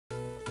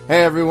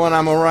Hey everyone,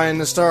 I'm Orion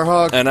the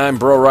Starhawk. And I'm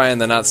Bro Ryan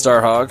the Not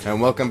Starhog.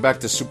 And welcome back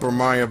to Super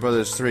Mario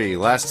Bros. 3.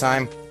 Last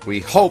time,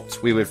 we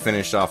hoped we would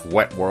finish off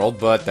Wet World,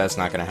 but that's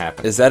not going to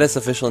happen. Is that its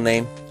official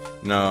name?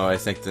 No, I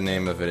think the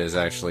name of it is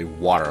actually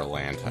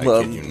Waterland. I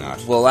kid you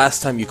not. Well,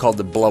 last time you called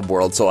it Blub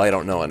World, so I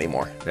don't know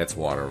anymore. It's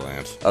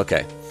Waterland.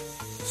 Okay.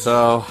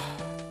 So,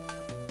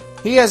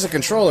 he has a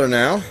controller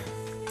now.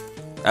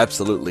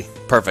 Absolutely.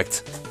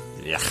 Perfect.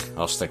 Yeah,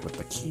 I'll stick with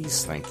the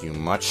keys, thank you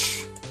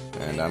much.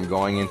 And I'm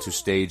going into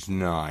stage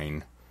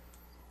 9.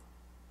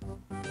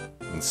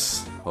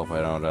 Let's hope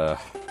I don't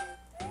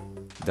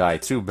die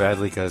too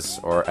badly,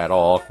 or at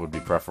all, would be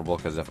preferable,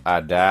 because if I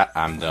die,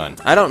 I'm done.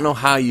 I don't know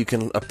how you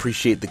can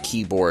appreciate the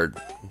keyboard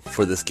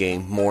for this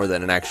game more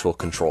than an actual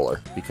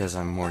controller. Because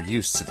I'm more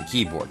used to the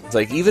keyboard. It's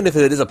like, even if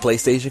it is a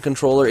PlayStation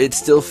controller, it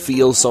still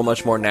feels so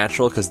much more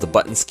natural because the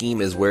button scheme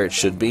is where it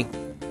should be.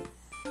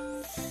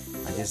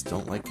 I just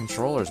don't like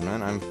controllers,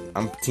 man.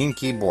 I'm team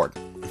keyboard.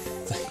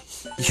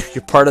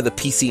 You're part of the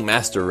PC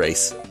Master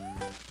Race.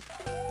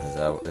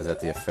 Is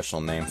that the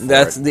official name for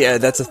that's it? Yeah,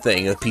 that's a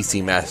thing, a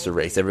PC Master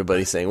Race.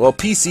 Everybody's saying, well,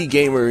 PC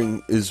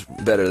gaming is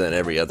better than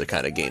every other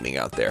kind of gaming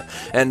out there.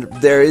 And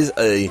there is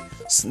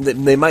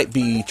they might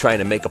be trying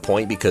to make a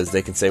point because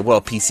they can say,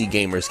 well, PC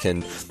gamers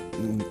can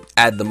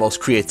add the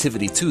most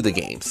creativity to the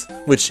games,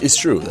 which is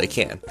true. They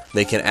can.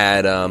 They can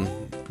add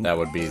that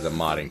would be the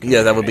modding community.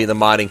 Yeah, that would be the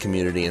modding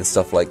community and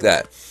stuff like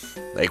that.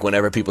 Like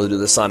whenever people do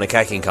the Sonic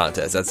hacking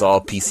contest, that's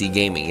all PC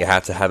gaming. You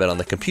have to have it on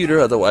the computer,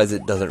 otherwise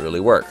it doesn't really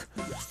work.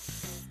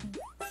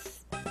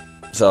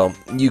 So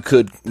you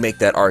could make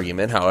that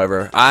argument.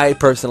 However, I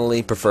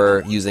personally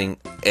prefer using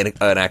an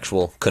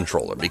actual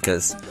controller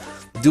because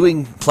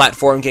doing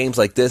platform games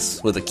like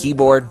this with a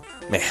keyboard,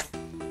 man,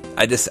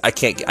 I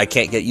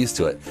can't get used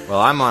to it. Well,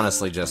 I'm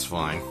honestly just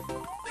fine.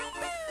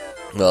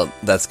 Well,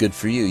 that's good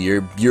for you.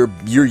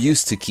 You're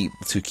used to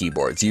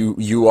keyboards.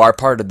 You are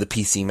part of the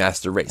PC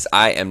Master Race.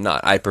 I am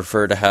not. I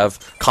prefer to have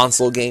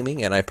console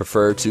gaming, and I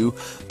prefer to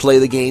play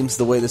the games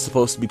the way they're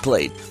supposed to be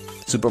played.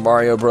 Super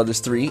Mario Bros.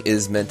 3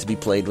 is meant to be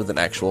played with an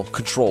actual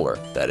controller.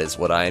 That is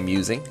what I am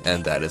using,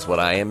 and that is what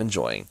I am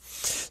enjoying.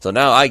 So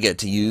now I get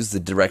to use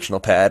the directional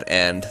pad,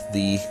 and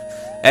the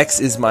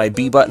X is my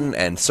B button,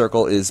 and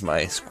circle is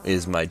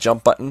my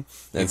jump button.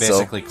 And you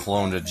basically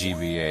cloned a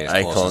GBA.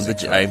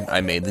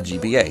 I made the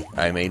GBA.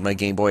 I made my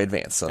Game Boy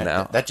Advance. So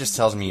now that just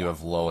tells me you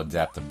have low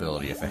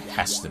adaptability. If it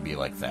has to be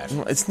like that,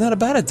 it's not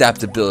about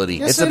adaptability.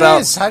 Yes, it's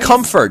about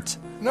comfort.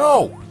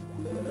 No.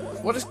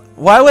 What is?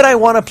 Why would I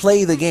want to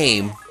play the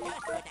game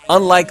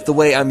unlike the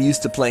way I'm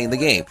used to playing the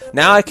game?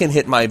 Now I can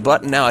hit my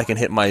button, now I can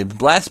hit my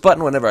blast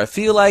button whenever I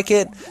feel like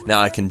it, now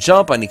I can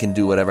jump, I can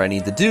do whatever I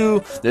need to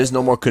do, there's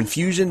no more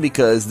confusion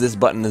because this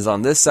button is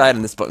on this side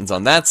and this button's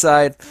on that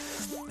side.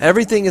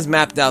 Everything is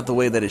mapped out the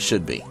way that it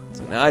should be.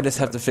 So now I just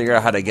have to figure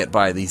out how to get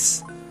by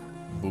these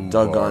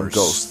doggone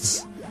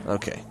ghosts.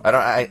 Okay.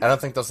 I don't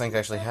think those things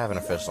actually have an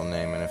official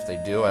name, and if they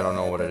do, I don't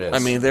know what it is. I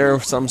mean, they're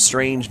some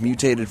strange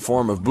mutated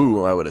form of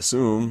Boo, I would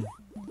assume.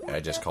 I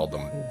just called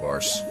them Boo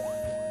Bars.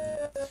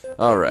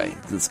 Alright,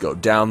 let's go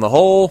down the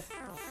hole.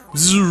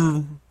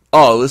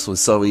 Oh, this was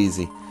so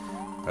easy.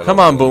 Come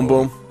on, Boom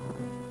Boom.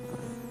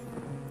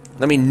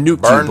 Let me nuke you,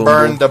 Boom Boom.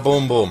 Burn the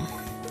Boom Boom.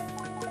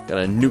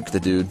 Gotta nuke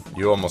the dude.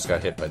 You almost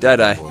got hit by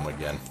the Boom Boom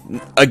again.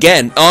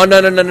 Again? Oh,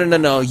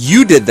 no.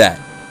 You did that.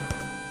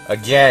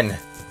 Again.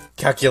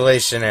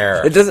 Calculation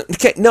error. It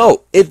doesn't...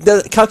 No, it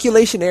does.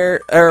 Calculation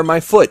error, my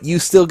foot. You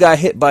still got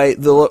hit by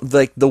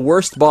the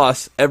worst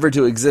boss ever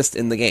to exist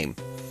in the game.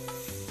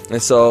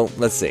 And so,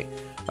 let's see.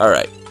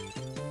 Alright.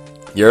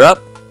 You're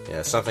up?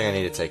 Yeah, something I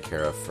need to take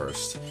care of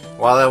first.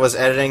 While I was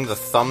editing the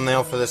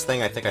thumbnail for this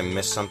thing, I think I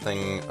missed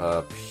something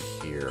up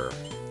here.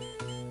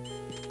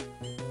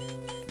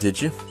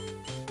 Did you?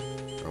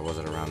 Or was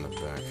it around the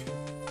back?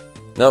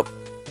 Nope.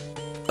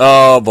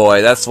 Oh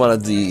boy, that's one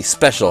of the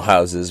special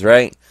houses,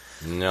 right?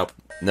 Nope.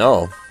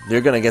 No. You're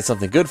gonna get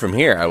something good from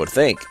here, I would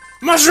think.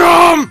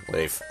 Mushroom!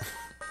 Leaf.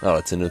 Oh,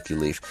 it's a Nuki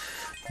leaf.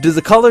 Do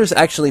the colors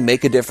actually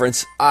make a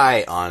difference?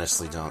 I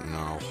honestly don't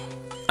know.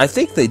 I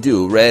think they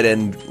do. Red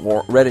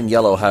and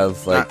yellow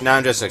have like. Now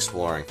I'm just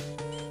exploring.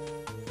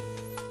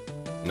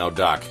 No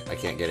dock. I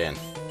can't get in.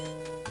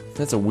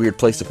 That's a weird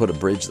place to put a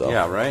bridge, though.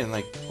 Yeah, right. And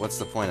like, what's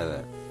the point of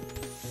that?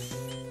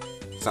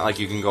 It's not like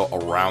you can go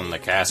around the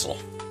castle.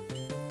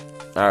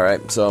 All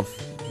right. So,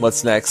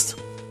 what's next?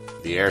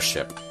 The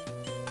airship.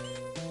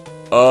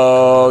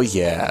 Oh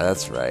yeah,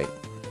 that's right.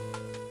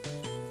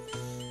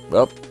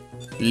 Well,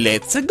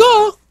 let's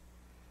go.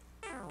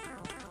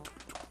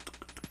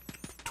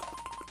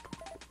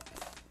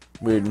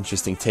 Weird,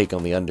 interesting take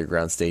on the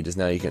underground stages.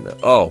 Now you can...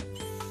 Oh!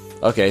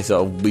 Okay,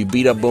 so we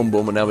beat up Boom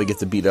Boom, and now we get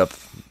to beat up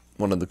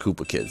one of the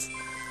Koopa kids.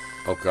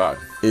 Oh, God.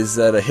 Is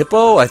that a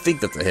hippo? I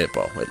think that's a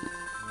hippo.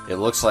 It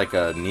looks like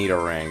a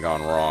Nidoran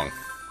gone wrong.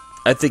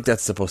 I think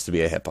that's supposed to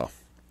be a hippo.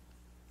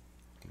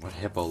 What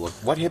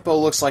hippo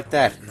looks like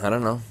that? I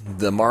don't know.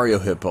 The Mario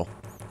hippo.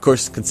 Of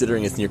course,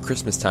 considering it's near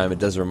Christmas time, it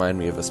does remind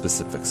me of a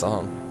specific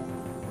song.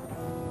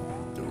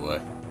 Do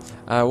what?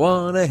 I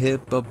want a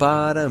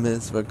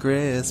hippopotamus for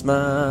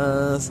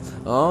Christmas.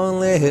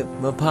 Only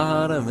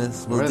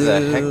hippopotamus will do. Where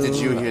the heck did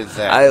you hear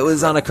that? I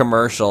was on a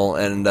commercial,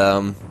 and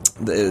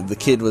the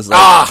kid was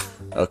like,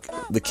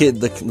 okay,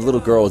 the little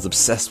girl was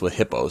obsessed with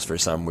hippos for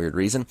some weird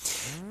reason.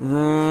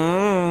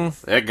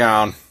 They're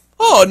gone.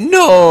 Oh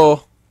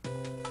no!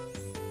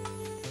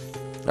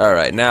 All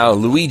right, now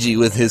Luigi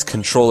with his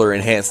controller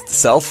enhanced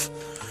self.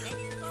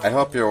 I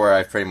hope you're aware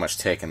I've pretty much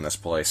taken this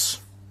place.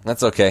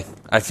 That's okay.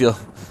 I feel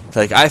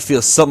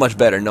so much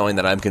better knowing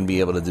that I'm gonna be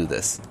able to do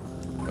this.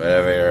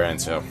 Whatever you're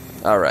into.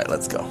 All right,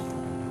 let's go.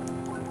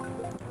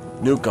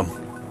 Nukem,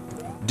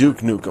 Duke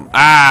Nukem.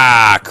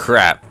 Ah,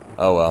 crap.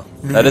 Oh well.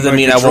 That doesn't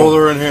mean I won't.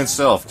 Controller enhanced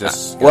self.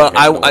 Just Well,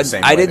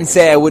 I didn't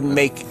say I wouldn't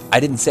make. I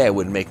didn't say I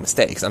wouldn't make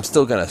mistakes. I'm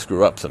still gonna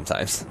screw up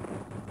sometimes.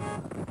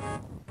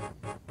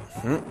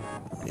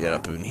 Get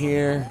up in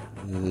here.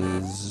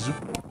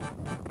 Zoop.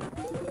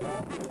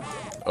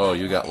 Oh,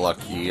 you got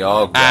lucky.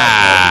 Oh, God.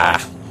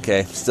 Ah.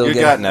 Okay, still You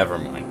get. got never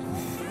mind.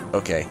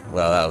 Okay,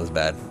 well that was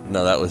bad.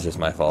 No, that was just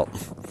my fault.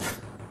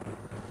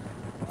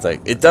 It's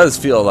like it does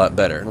feel a lot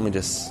better. Let me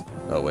just.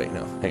 Oh wait,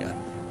 no, hang on.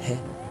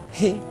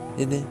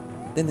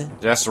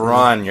 Just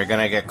run. You're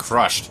gonna get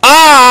crushed.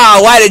 Ah!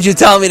 Why did you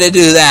tell me to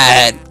do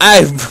that?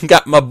 I've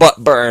got my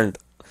butt burned.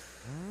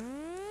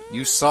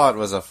 You saw it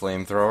was a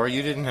flamethrower.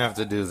 You didn't have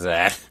to do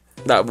that.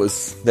 That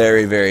was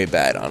very, very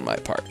bad on my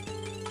part.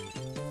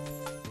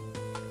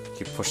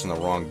 Keep pushing the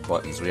wrong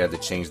buttons. We had to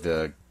change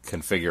the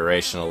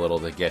configuration a little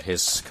to get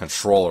his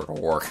controller to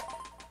work.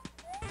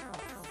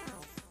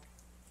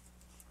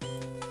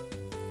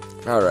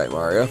 Alright,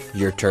 Mario.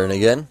 Your turn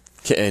again.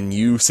 Can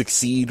you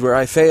succeed where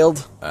I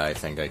failed? I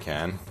think I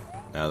can,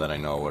 now that I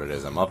know what it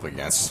is I'm up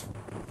against.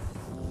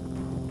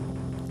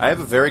 I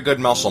have a very good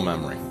muscle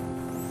memory.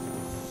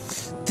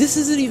 This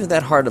isn't even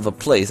that hard of a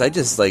place. I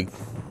just, like...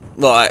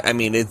 Well, I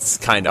mean, it's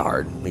kind of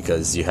hard,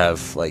 because you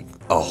have, like,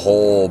 a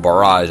whole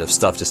barrage of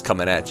stuff just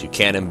coming at you.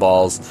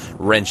 Cannonballs,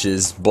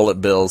 wrenches,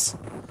 bullet bills.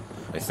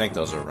 I think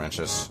those are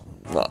wrenches.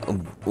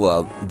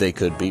 Well, they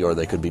could be, or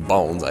they could be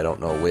bones. I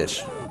don't know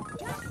which.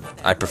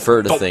 I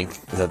prefer to think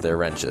that they're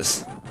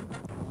wrenches.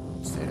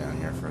 Stay down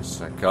here for a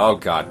sec. Oh,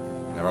 God.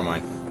 Never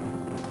mind.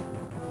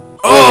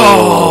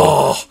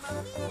 Oh!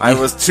 I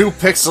was 2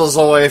 pixels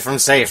away from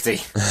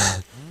safety.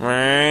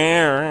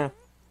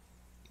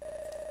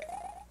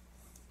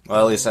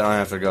 Well, at least I don't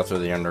have to go through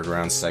the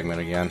underground segment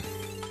again.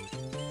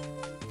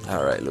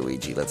 Alright,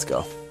 Luigi, let's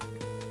go.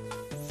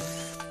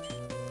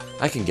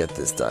 I can get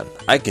this done.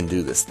 I can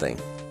do this thing.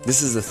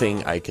 This is the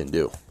thing I can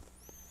do.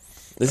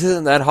 This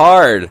isn't that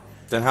hard.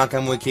 Then how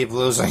come we keep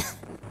losing?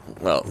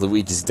 Well,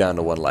 Luigi's down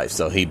to 1 life,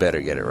 so he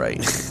better get it right.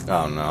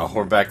 Oh no,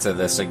 we're back to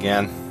this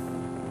again.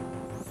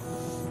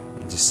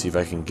 Just see if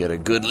I can get a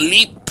good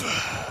leap.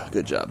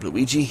 Good job,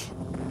 Luigi.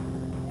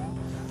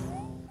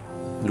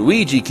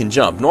 Luigi can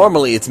jump.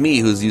 Normally, it's me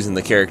who's using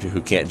the character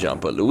who can't jump,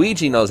 but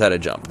Luigi knows how to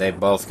jump. They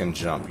both can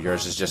jump.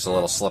 Yours is just a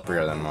little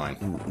slipperier than mine.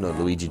 No,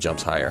 Luigi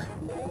jumps higher.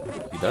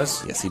 He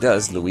does? Yes, he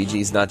does.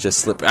 Luigi's not just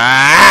slip.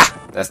 Ah!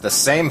 That's the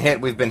same hit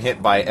we've been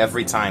hit by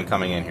every time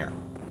coming in here.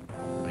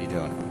 What are you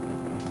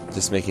doing?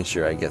 Just making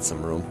sure I get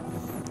some room.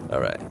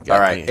 Alright.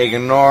 Alright,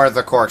 ignore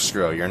the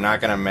corkscrew. You're not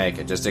gonna make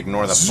it. Just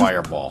ignore the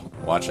fireball.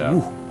 Watch out.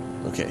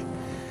 Ooh. Okay.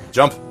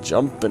 Jump.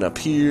 Jumping up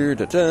here.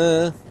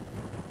 Da-da.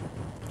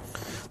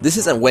 This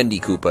isn't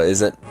Wendy Koopa,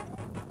 is it?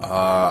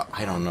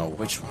 I don't know.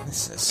 Which one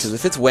is this? Because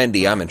if it's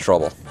Wendy, I'm in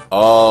trouble.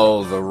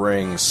 Oh, the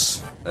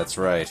rings. That's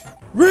right.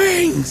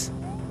 Rings!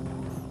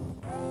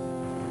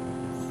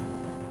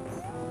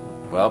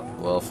 Well,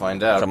 we'll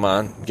find out. Come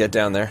on, get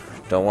down there.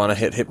 Don't want to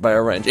hit by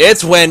a wrench.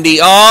 It's Wendy!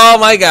 Oh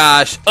my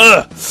gosh!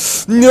 Ugh!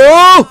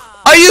 No!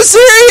 Are you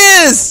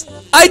serious?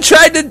 I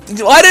tried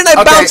to... Why didn't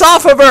I bounce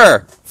off of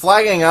her?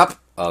 Flagging up.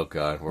 Oh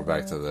god, we're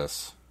back to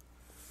this.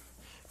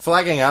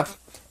 Flagging up.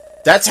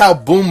 That's how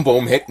Boom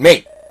Boom hit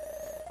me.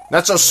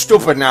 Not so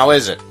stupid now,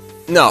 is it?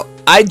 No,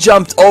 I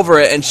jumped over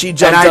it and she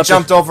jumped up. And I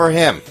jumped over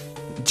him.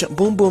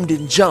 Boom Boom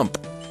didn't jump.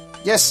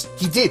 Yes,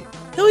 he did.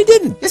 No, he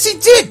didn't. Yes, he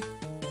did.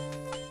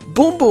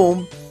 Boom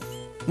Boom,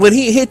 when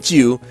he hit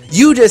you,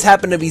 you just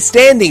happened to be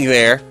standing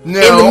there in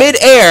No. the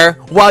mid-air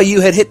while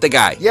you had hit the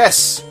guy.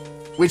 Yes,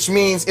 which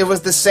means it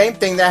was the same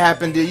thing that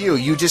happened to you.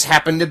 You just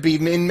happened to be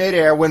in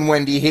midair when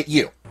Wendy hit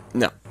you.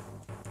 No,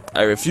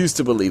 I refuse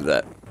to believe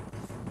that.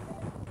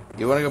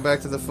 You want to go back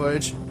to the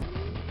footage?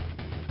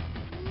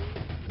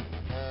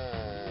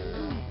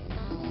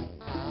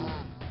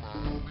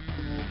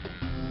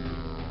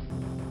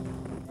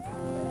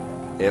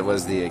 It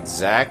was the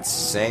exact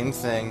same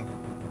thing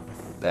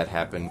that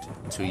happened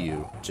to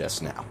you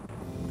just now.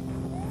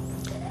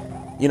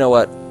 You know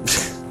what?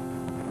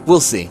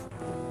 We'll see.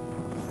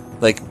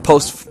 Like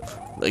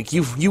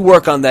you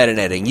work on that in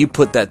editing. You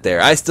put that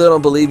there. I still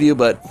don't believe you,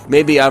 but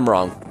maybe I'm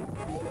wrong.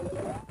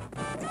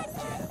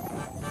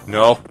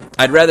 No.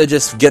 I'd rather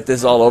just get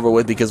this all over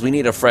with because we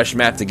need a fresh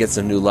map to get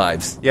some new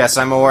lives. Yes,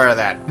 I'm aware of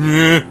that.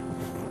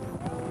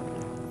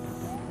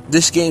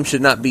 This game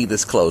should not be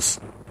this close.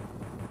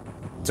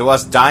 To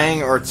us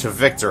dying or to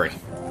victory?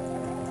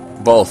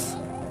 Both.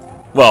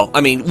 Well,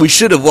 I mean, we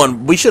should have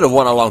won. We should have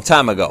won a long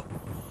time ago.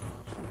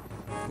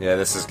 Yeah,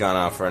 this has gone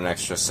on for an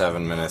extra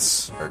 7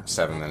 minutes, or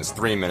 7 minutes,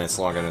 3 minutes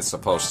longer than it's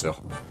supposed to.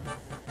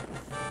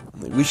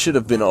 We should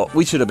have been.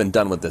 We should have been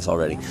done with this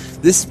already.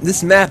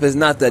 This map is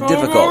not that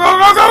difficult.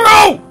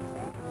 Go!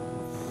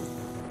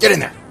 Get in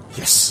there.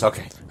 Yes.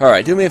 Okay. All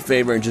right, do me a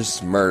favor and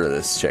just murder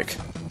this chick.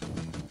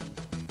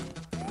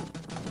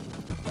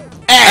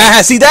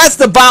 Ah, see, that's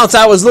the bounce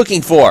I was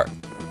looking for.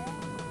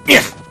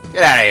 Yeah.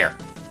 Get out of here.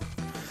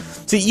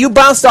 See, you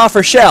bounced off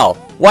her shell.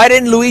 Why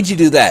didn't Luigi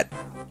do that?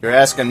 You're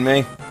asking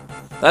me?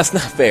 That's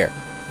not fair.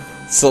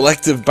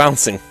 Selective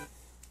bouncing.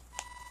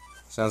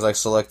 Sounds like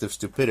selective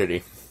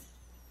stupidity.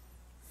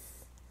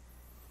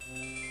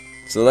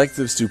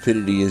 Selective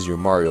stupidity is your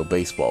Mario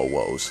baseball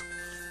woes.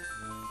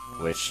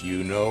 Which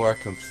you know are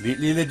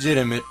completely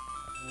legitimate.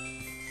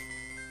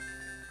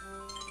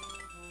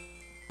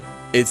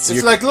 It's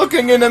like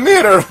looking in a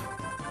mirror.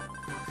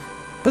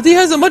 But he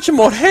has a much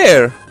more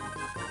hair.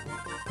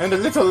 And a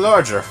little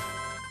larger.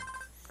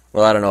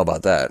 Well, I don't know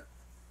about that.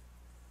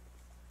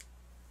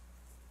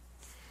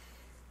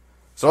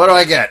 So what do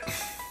I get?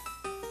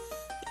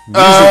 Music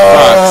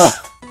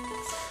box.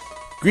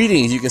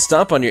 Greetings, you can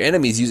stomp on your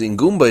enemies using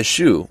Goomba's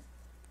shoe.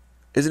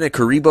 Isn't it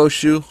Karibo's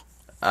shoe?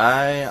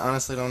 I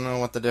honestly don't know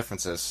what the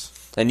difference is.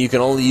 And you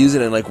can only use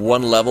it in like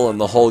one level in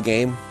the whole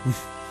game?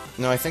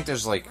 No, I think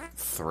there's like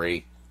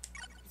three.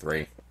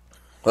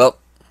 Well,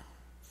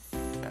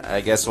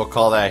 I guess we'll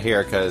call that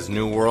here, because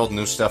new world,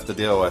 new stuff to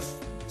deal with.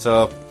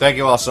 So, thank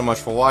you all so much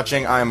for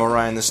watching. I'm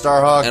Orion the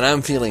Starhawk. and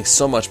I'm feeling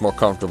so much more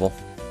comfortable.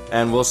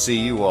 And we'll see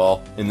you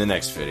all in the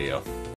next video.